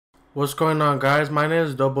What's going on, guys? My name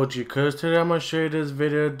is Double G Cuz. Today I'm gonna show you this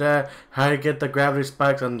video that how you get the gravity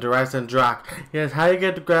spikes on the EisenDrache. Yes, how you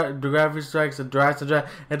get the gravity spikes on the EisenDrache.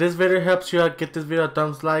 And this video helps you out, get this video a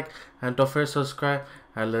thumbs like and don't forget to subscribe.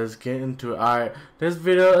 And let's get into it. Alright, this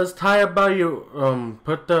video is tired about you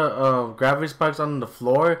put the gravity spikes on the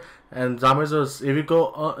floor, and zombies will, if you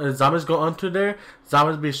go zombies go onto there,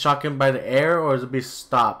 zombies be shocking by the air or it'll be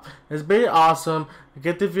stopped. It's very awesome.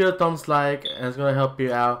 Get the video a thumbs like and it's gonna help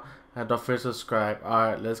you out. And don't forget to subscribe.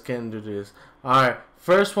 Alright, let's get into this. Alright,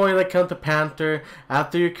 first one, you like kill the panther.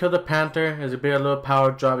 After you kill the panther, there's a little power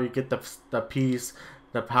drop. You get the piece,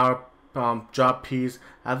 the power drop piece.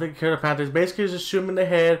 After you kill the panther, it's basically just shoot him in the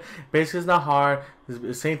head. Basically, it's not hard. It's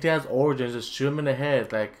the same thing as Origins, just shoot him in the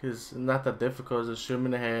head. Like, it's not that difficult, just shoot him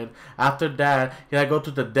in the head. After that, you gotta go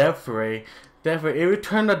to the death ray. If you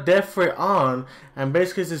turn the death ray on, and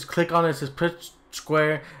basically just click on it, just put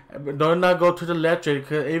square. Do not go to the electric,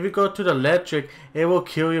 because if you go to the electric, it will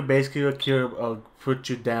kill you. Basically, it will kill, put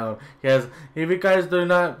you down. Yes, if you guys do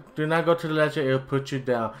not go to the electric, it will put you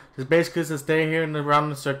down. Just basically just stay here in the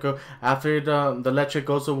round the circle. After the electric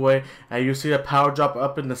goes away and you see a power drop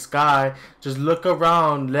up in the sky, just look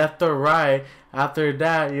around left or right. After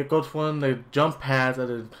that, you go to one of the jump pads and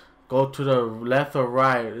then go to the left or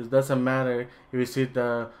right. It doesn't matter if you see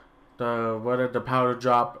the power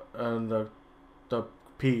drop and the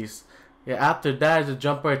piece. Yeah, after that, you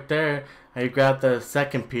jump right there and you grab the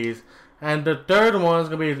second piece. And the third one is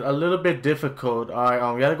gonna be a little bit difficult.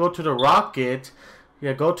 Alright, you gotta go to the rocket.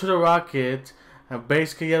 Yeah, go to the rocket. And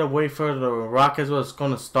basically you gotta wait for the rocket was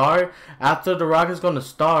gonna start. After the rocket's gonna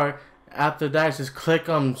start, after that just click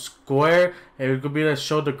on square and it's gonna be to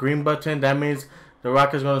show the green button. That means the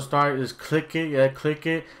rocket's gonna start. Just click it, yeah, click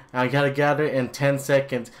it, and you gotta get it in 10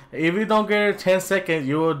 seconds. If you don't get it in 10 seconds,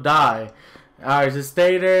 you will die. Alright, just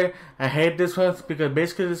stay there. I hate this one because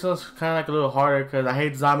basically this one's kind of like a little harder because I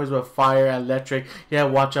hate zombies with fire and electric. Yeah,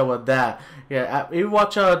 watch out with that. Yeah, if you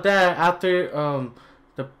watch out with that, after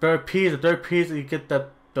the third piece, you get the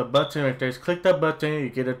button right there. Just click that button, you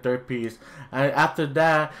get a third piece. And after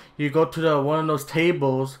that, you go to one of those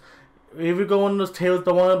tables. If you go one of those tables,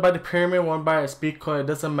 the one by the pyramid, one by a speed coin, it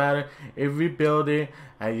doesn't matter. If you build it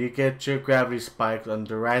and you get your gravity spikes on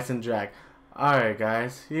the EisenDrache. Alright,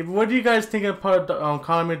 guys, what do you guys think about the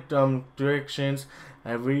comment directions?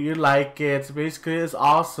 If you like it, basically it's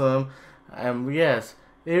awesome. Yes,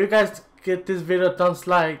 if you guys get this video a thumbs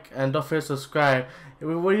like and don't forget to subscribe.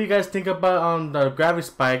 What do you guys think about the gravity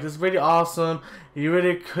spikes? It's really awesome.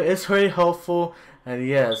 It's really helpful. And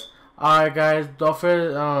yes, alright guys, don't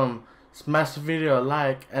forget smash the video a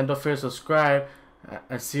like and don't forget to subscribe.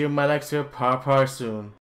 And see you in my next video, part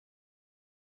soon.